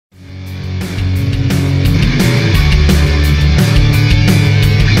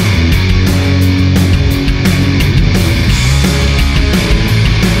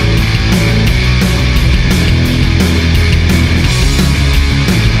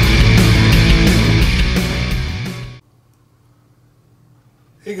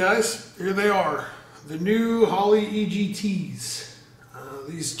Hey guys, here they are, the new Holley EGTs.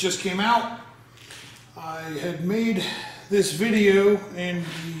 These just came out. I had made this video and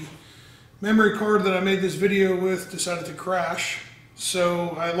the memory card that I made this video with decided to crash, so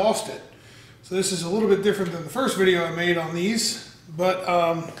I lost it. So this is a little bit different than the first video I made on these, but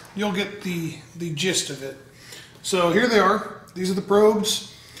you'll get the gist of it. So here they are. These are the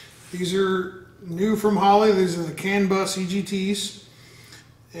probes. These are new from Holley. These are the CAN bus EGTs.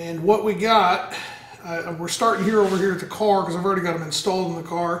 And what we got, we're starting here over here at the car because I've already got them installed in the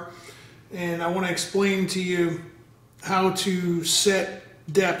car. And I want to explain to you how to set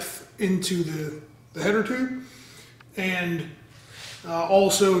depth into the header tube. And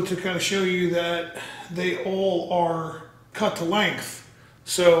also to kind of show you that they all are cut to length.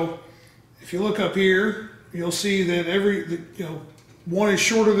 So if you look up here, you'll see that one is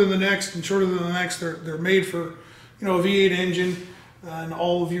shorter than the next and shorter than the next. They're made for, a V8 engine. And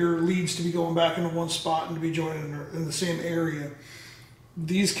all of your leads to be going back into one spot and to be joining in the same area.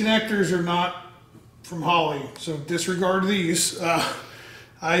 These connectors are not from Holley, so disregard these.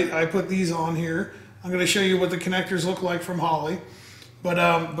 I put these on here. I'm going to show you what the connectors look like from Holley.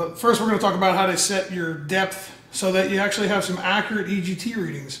 But first we're going to talk about how to set your depth so that you actually have some accurate EGT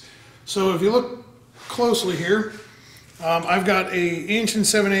readings. So if you look closely here, I've got a 1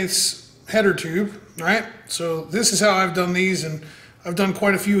 7/8" header tube, right? So this is how I've done these, and I've done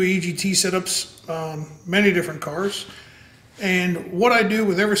quite a few EGT setups on many different cars. And what I do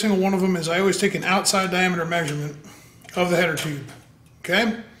with every single one of them is I always take an outside diameter measurement of the header tube.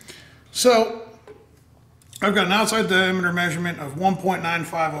 Okay? So I've got an outside diameter measurement of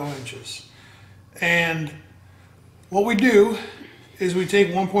 1.950 inches. And what we do is we take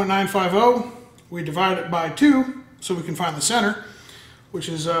 1.950, we divide it by 2 so we can find the center, which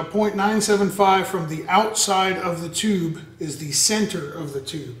is 0.975 from the outside of the tube is the center of the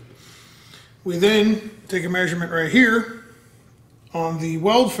tube. We then take a measurement right here on the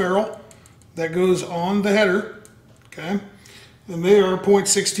weld ferrule that goes on the header, okay? And they are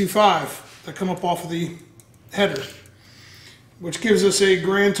 0.625 that come up off of the header, which gives us a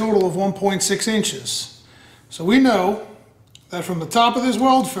grand total of 1.6 inches. So we know that from the top of this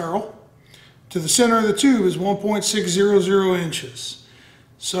weld ferrule to the center of the tube is 1.600 inches.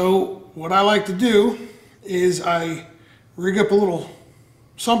 So what I like to do is I rig up a little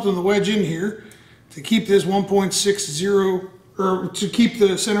something to wedge in here to keep this 1.60, or to keep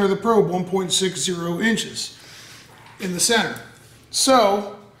the center of the probe 1.60 inches in the center.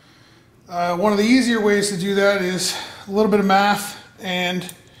 So one of the easier ways to do that is a little bit of math, and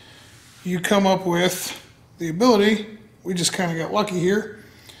you come up with the ability, we just kind of got lucky here,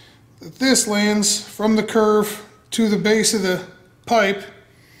 that this lands from the curve to the base of the pipe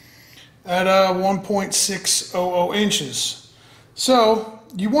at 1.600 inches. So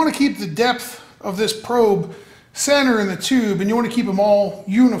you want to keep the depth of this probe center in the tube, and you want to keep them all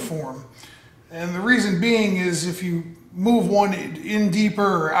uniform. And the reason being is if you move one in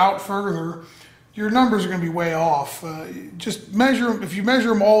deeper or out further, your numbers are going to be way off. Just measure them. If you measure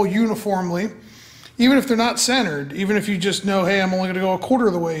them all uniformly, even if they're not centered, even if you just know, hey, I'm only going to go a quarter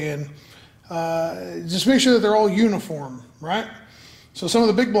of the way in, just make sure that they're all uniform, right? So some of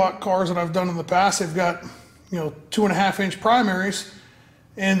the big block cars that I've done in the past, they've got 2.5-inch primaries,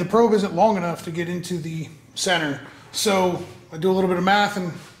 and the probe isn't long enough to get into the center. So I do a little bit of math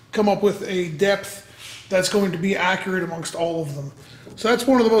and come up with a depth that's going to be accurate amongst all of them. So that's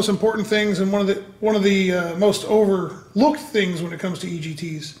one of the most important things, and one of the most overlooked things when it comes to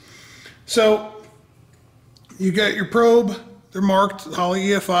EGTs. So you got your probe, they're marked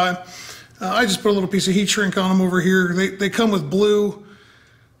Holley Efi. I just put a little piece of heat shrink on them over here. They come with blue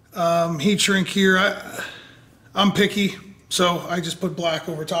heat shrink here. I'm picky, so I just put black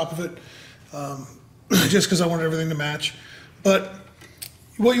over top of it, just because I wanted everything to match. But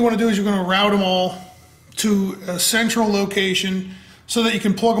what you want to do is you're going to route them all to a central location so that you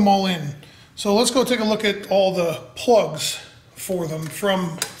can plug them all in. So let's go take a look at all the plugs for them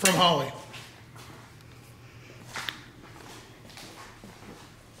from Holley.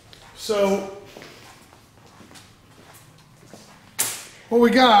 So what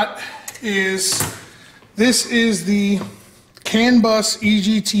we got is, this is the CAN bus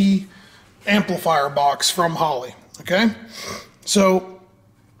EGT amplifier box from Holley, okay? So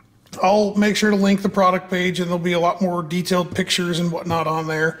I'll make sure to link the product page, and there'll be a lot more detailed pictures and whatnot on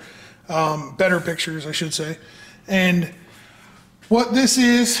there. Better pictures, I should say. And what this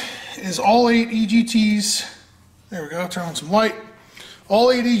is all 8 EGTs. There we go, turn on some light. All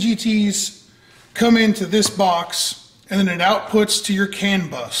 8 EGTs come into this box, and then it outputs to your CAN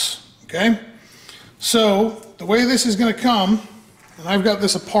bus, okay? So the way this is going to come, and I've got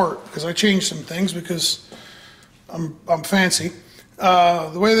this apart because I changed some things because I'm fancy.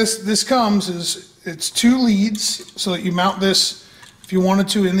 The way this comes is it's 2 leads, so that you mount this if you wanted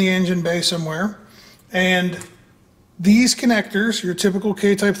to in the engine bay somewhere. And these connectors, your typical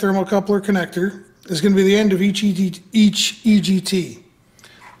K-type thermocoupler connector, is going to be the end of each EGT.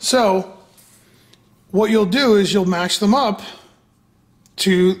 So what you'll do is you'll match them up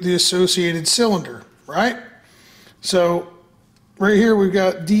to the associated cylinder, right? So right here we've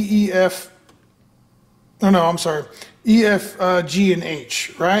got D, E, F, E, F, G, and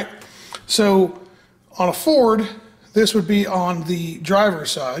H, right? So on a Ford, this would be on the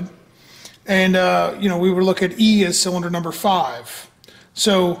driver's side. And, we would look at E as cylinder number 5.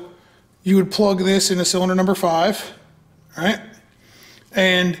 So you would plug this into cylinder number 5, right?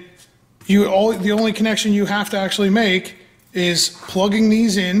 And the only connection you have to actually make is plugging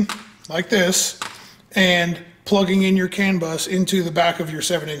these in like this and plugging in your CAN bus into the back of your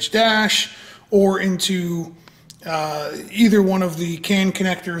 7-inch dash or into either one of the CAN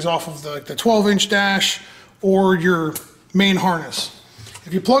connectors off of the 12-inch dash or your main harness.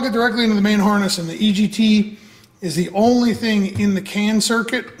 If you plug it directly into the main harness, and the EGT is the only thing in the CAN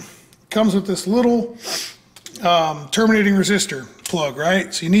circuit, it comes with this little terminating resistor plug,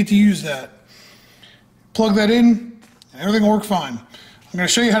 right? So you need to use that. Plug that in, and everything will work fine. I'm going to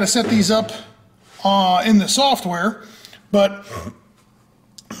show you how to set these up in the software, but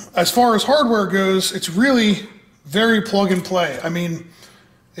as far as hardware goes, it's really very plug and play. I mean,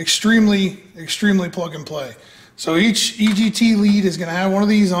 extremely plug and play. So each EGT lead is going to have one of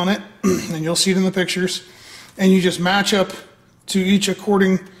these on it, and you'll see it in the pictures, and you just match up to each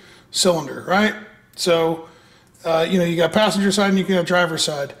according cylinder, right? So, you got passenger side and you got driver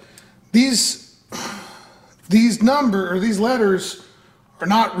side. These letters are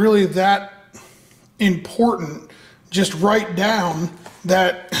not really that important. Just write down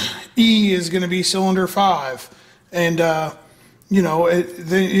that E is going to be cylinder 5, and the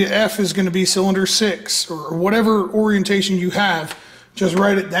F is going to be cylinder 6, or whatever orientation you have. Just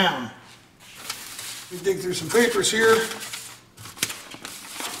write it down. Let me dig through some papers here.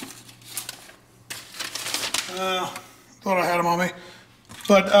 Thought I had them on me,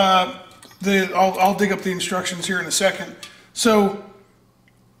 but I'll dig up the instructions here in a second. So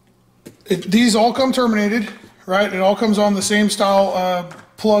these all come terminated, right? It all comes on the same style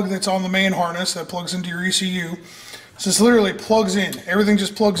plug that's on the main harness that plugs into your ECU. So this literally plugs in. Everything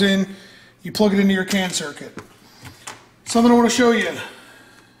just plugs in. You plug it into your CAN circuit. Something I want to show you.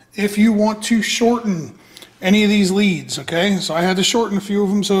 If you want to shorten any of these leads, okay? So I had to shorten a few of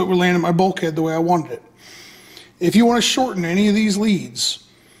them so it would land in my bulkhead the way I wanted it. If you want to shorten any of these leads,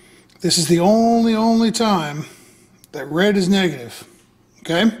 this is the only time that red is negative,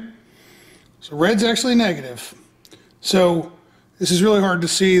 okay? So red's actually negative. So this is really hard to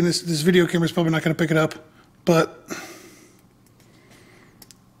see, and this video camera is probably not going to pick it up, but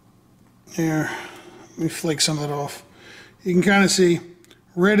here, let me flake some of that off. You can kind of see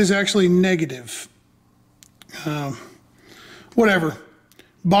red is actually negative. Whatever,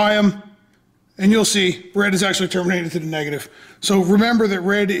 buy them, and you'll see red is actually terminated to the negative. So remember that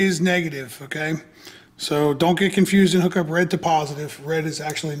red is negative, okay? So don't get confused and hook up red to positive. Red is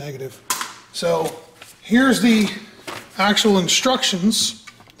actually negative. So here's the actual instructions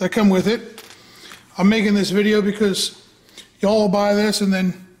that come with it. I'm making this video because y'all will buy this and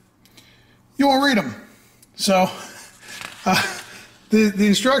then you won't read them. So the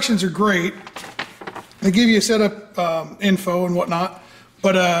instructions are great. They give you a setup info and whatnot,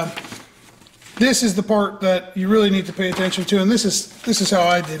 but this is the part that you really need to pay attention to, and this is how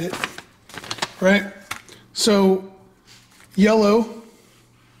I did it, right? So yellow,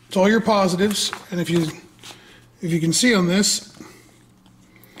 it's all your positives, and if you can see on this,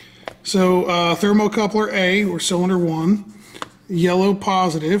 so thermocoupler A, or cylinder 1, yellow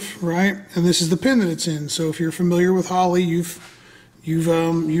positive, right? And this is the pin that it's in. So if you're familiar with Holley, you've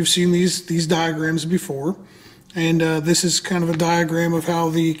seen these diagrams before, and this is kind of a diagram of how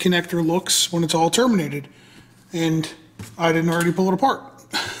the connector looks when it's all terminated. And I didn't already pull it apart,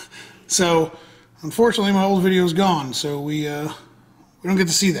 so unfortunately my old video is gone, so we don't get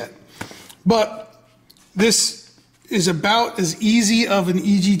to see that. But this is about as easy of an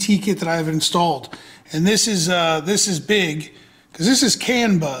EGT kit that I've installed, and this is big because this is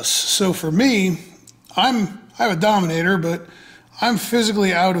CAN bus. So for me, I have a dominator, but I'm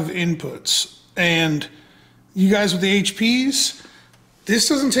physically out of inputs. And you guys with the HPs, this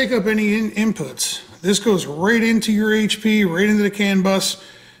doesn't take up any inputs. This goes right into your HP, right into the CAN bus,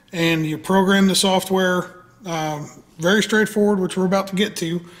 and you program the software. Very straightforward, which we're about to get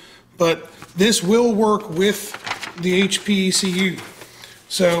to, but this will work with the HP ECU.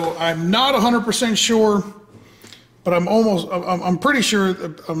 So I'm not 100% sure, but I'm pretty sure,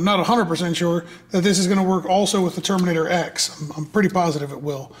 I'm not 100% sure that this is going to work also with the Terminator X. I'm pretty positive it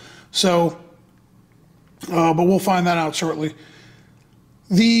will. So, but we'll find that out shortly.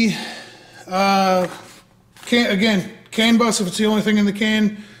 The, CAN bus, if it's the only thing in the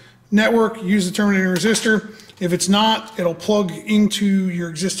CAN network, use the terminating resistor. If it's not, it'll plug into your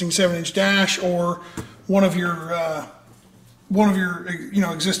existing 7-inch dash or one of your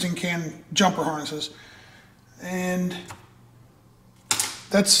existing CAN jumper harnesses. And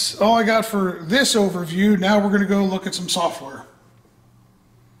that's all I got for this overview. Now we're going to go look at some software.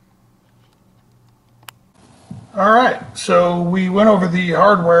 All right, so we went over the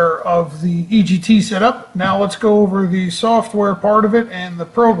hardware of the EGT setup. Now let's go over the software part of it and the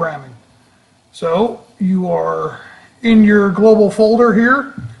programming. So you are in your global folder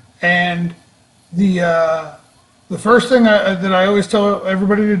here, and the first thing that I always tell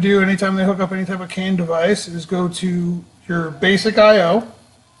everybody to do anytime they hook up any type of CAN device is go to your basic I/O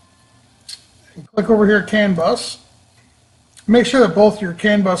and click over here CAN bus. Make sure that both your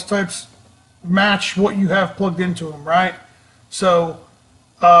CAN bus types match what you have plugged into them, right? So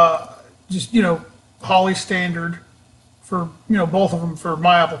just, Holley standard for, both of them for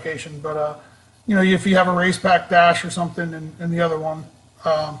my application. But, if you have a race pack dash or something in the other one,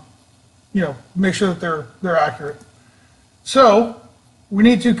 make sure that they're accurate. So we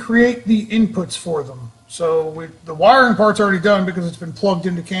need to create the inputs for them. So the wiring part's already done because it's been plugged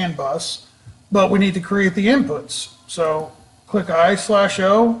into CAN bus, but we need to create the inputs. So click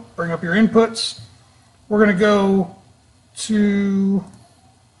I/O, bring up your inputs. We're going to go to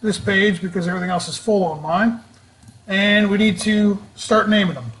this page because everything else is full on mine. And we need to start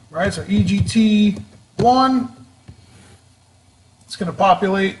naming them, right? So EGT1, it's going to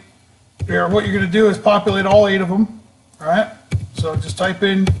populate, or what you're going to do is populate all 8 of them, right? So just type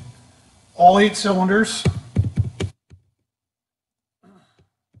in all 8 cylinders.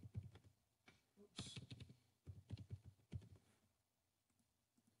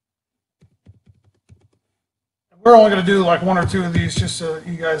 We're only going to do like 1 or 2 of these just so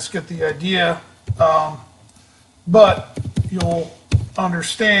you guys get the idea, but you'll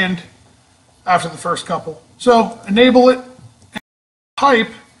understand after the first couple. So enable it. Type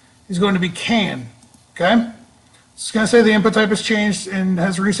is going to be CAN, okay? It's going to say the input type has changed and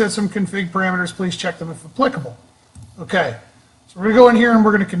has reset some config parameters. Please check them if applicable. Okay, so we're going to go in here and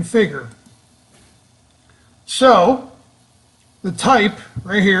we're going to configure. So the type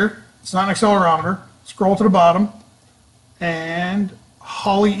right here, it's not an accelerometer. Scroll to the bottom, and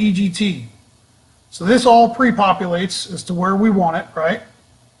Holley EGT. So this all pre-populates as to where we want it, right?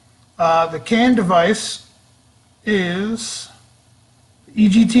 The CAN device is the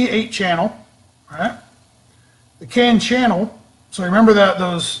EGT 8 channel, right? The CAN channel. So remember that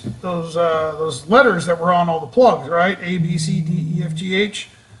those letters that were on all the plugs, right? A, B, C, D, E, F, G, H.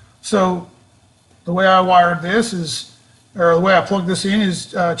 So the way I wired this is, or the way I plug this in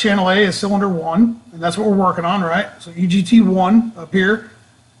is channel A is cylinder 1, and that's what we're working on, right? So EGT1 up here,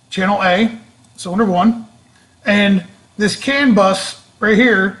 channel A, cylinder 1, and this CAN bus right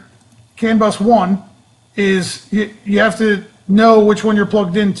here, CAN bus 1, is you have to know which one you're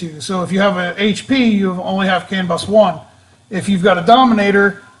plugged into. So if you have a HP, you only have CAN bus 1. If you've got a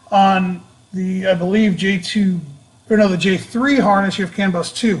dominator on the, I believe, J2, or no, the J3 harness, you have CAN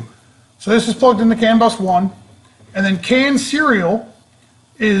bus 2. So this is plugged into CAN bus 1. And then CAN serial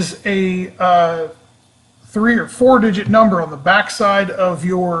is a 3 or 4 digit number on the back side of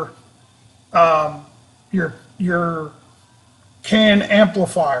your CAN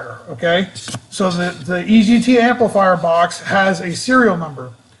amplifier, okay? So the EGT amplifier box has a serial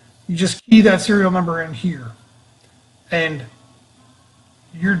number. You just key that serial number in here, and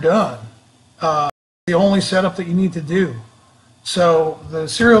you're done. The only setup that you need to do. So the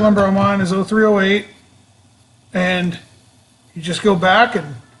serial number on mine is 0308. And you just go back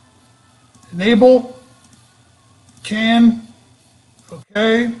and enable, CAN,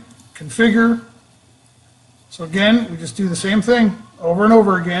 okay, configure. So again, we just do the same thing over and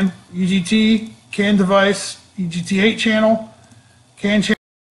over again. EGT, CAN device, EGT 8 channel, CAN channel.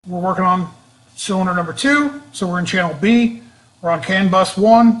 We're working on cylinder number 2, so we're in channel B. We're on CAN bus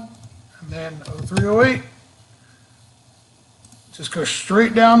 1, and then 0308. Just go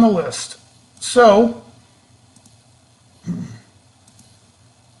straight down the list. So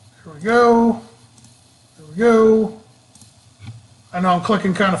here we go. There we go. I know I'm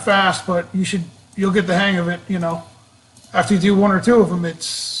clicking kind of fast, but you'll get the hang of it, After you do 1 or 2 of them,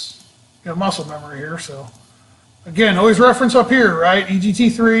 it's muscle memory here. So again, always reference up here, right?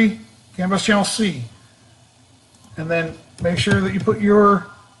 EGT3, CAN bus channel C. And then make sure that you put your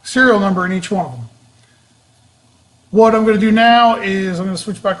serial number in each one of them. What I'm going to do now is I'm going to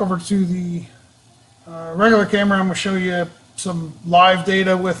switch back over to the regular camera. I'm going to show you some live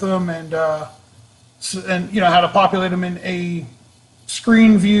data with them and you know how to populate them in a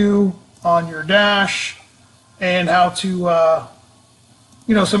screen view on your dash, and how to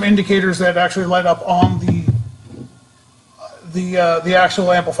you know, some indicators that actually light up on the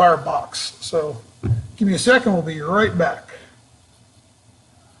actual amplifier box. So give me a second, we'll be right back.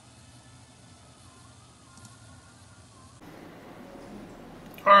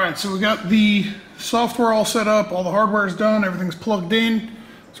 Alright, so we got the software all set up, all the hardware is done, everything's plugged in,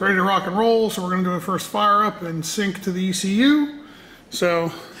 it's ready to rock and roll. So we're going to do a first fire up and sync to the ECU.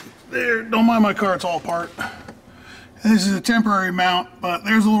 So there, don't mind my car, it's all apart. And this is a temporary mount, but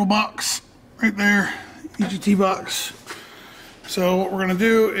there's a little box right there, EGT box. So what we're going to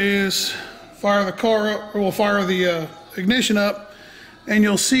do is fire the car up, or we'll fire the ignition up, and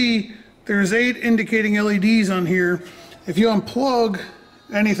you'll see there's 8 indicating LEDs on here. If you unplug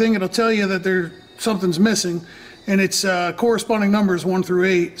anything, it'll tell you that something's missing, and it's corresponding numbers 1 through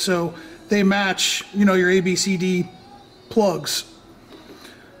 8, so they match, you know, your ABCD plugs.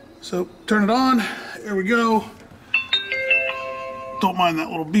 So turn it on, there we go. Don't mind that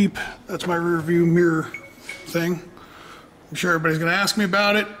little beep, that's my rear view mirror thing. I'm sure everybody's going to ask me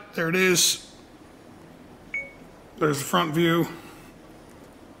about it. There it is. There's the front view.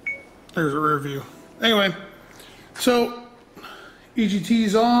 There's the rear view. Anyway, so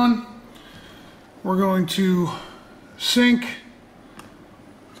EGT's on. We're going to sync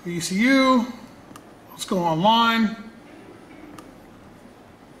to the ECU. Let's go online.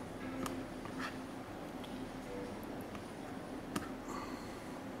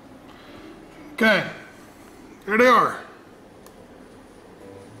 Okay, there they are.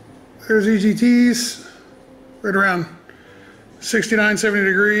 There's EGTs, right around 69, 70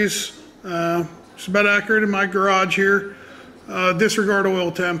 degrees. It's about accurate in my garage here. Disregard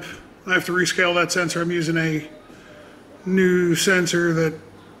oil temp. I have to rescale that sensor. I'm using a new sensor that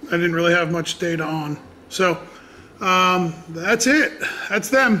I didn't really have much data on. So that's it. That's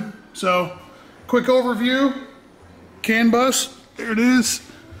them. So quick overview. CAN bus. There it is.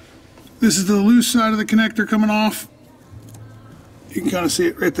 This is the loose side of the connector coming off. You can kind of see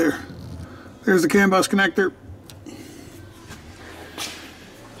it right there. There's the CAN bus connector.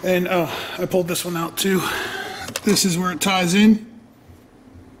 And I pulled this one out too. This is where it ties in.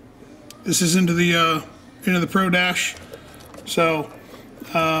 This is into the Pro Dash. So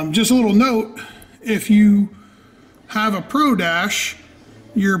just a little note, if you have a Pro Dash,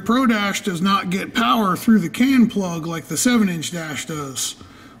 your Pro Dash does not get power through the CAN plug like the 7-inch dash does.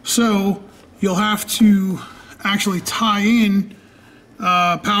 So you'll have to actually tie in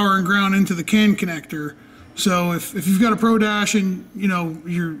power and ground into the CAN connector. So if you've got a Pro Dash and you know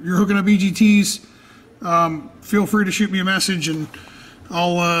you're hooking up EGTs, feel free to shoot me a message and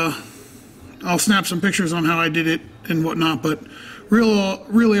I'll snap some pictures on how I did it and whatnot. But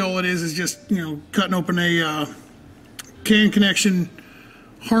really all it is just, you know, cutting open a CAN connection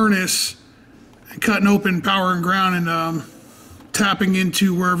harness and cutting open power and ground and tapping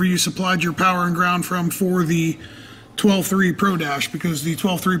into wherever you supplied your power and ground from for the 12.3 Pro Dash, because the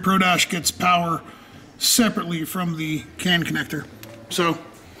 12.3 Pro Dash gets power separately from the CAN connector. So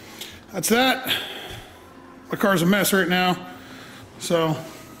that's that. My car's a mess right now, so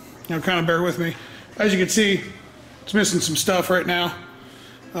you know, kind of bear with me. As you can see, it's missing some stuff right now.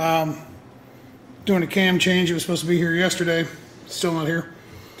 Doing a cam change. It was supposed to be here yesterday. Still not here.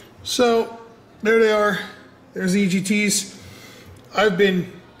 So there they are. There's the EGTs. I've been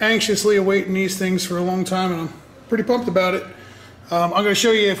anxiously awaiting these things for a long time, and I'm pretty pumped about it. I'm going to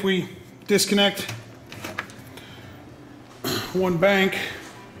show you if we disconnect one bank.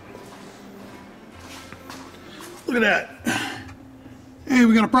 Look at that. Hey,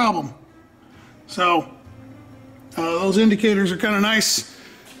 we got a problem. So those indicators are kind of nice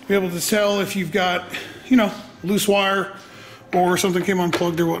to be able to tell if you've got, you know, loose wire or something came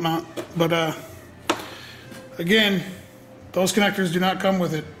unplugged or whatnot. But again, those connectors do not come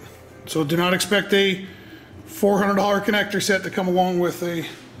with it. So do not expect a $400 connector set to come along with a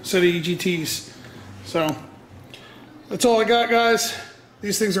set of EGTs. So that's all I got, guys.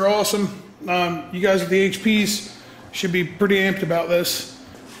 These things are awesome. You guys with the HPs should be pretty amped about this,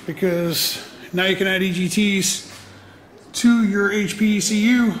 because now you can add EGTs to your HP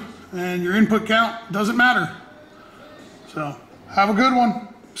ECU and your input count doesn't matter. So have a good one.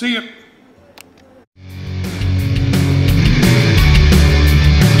 See ya.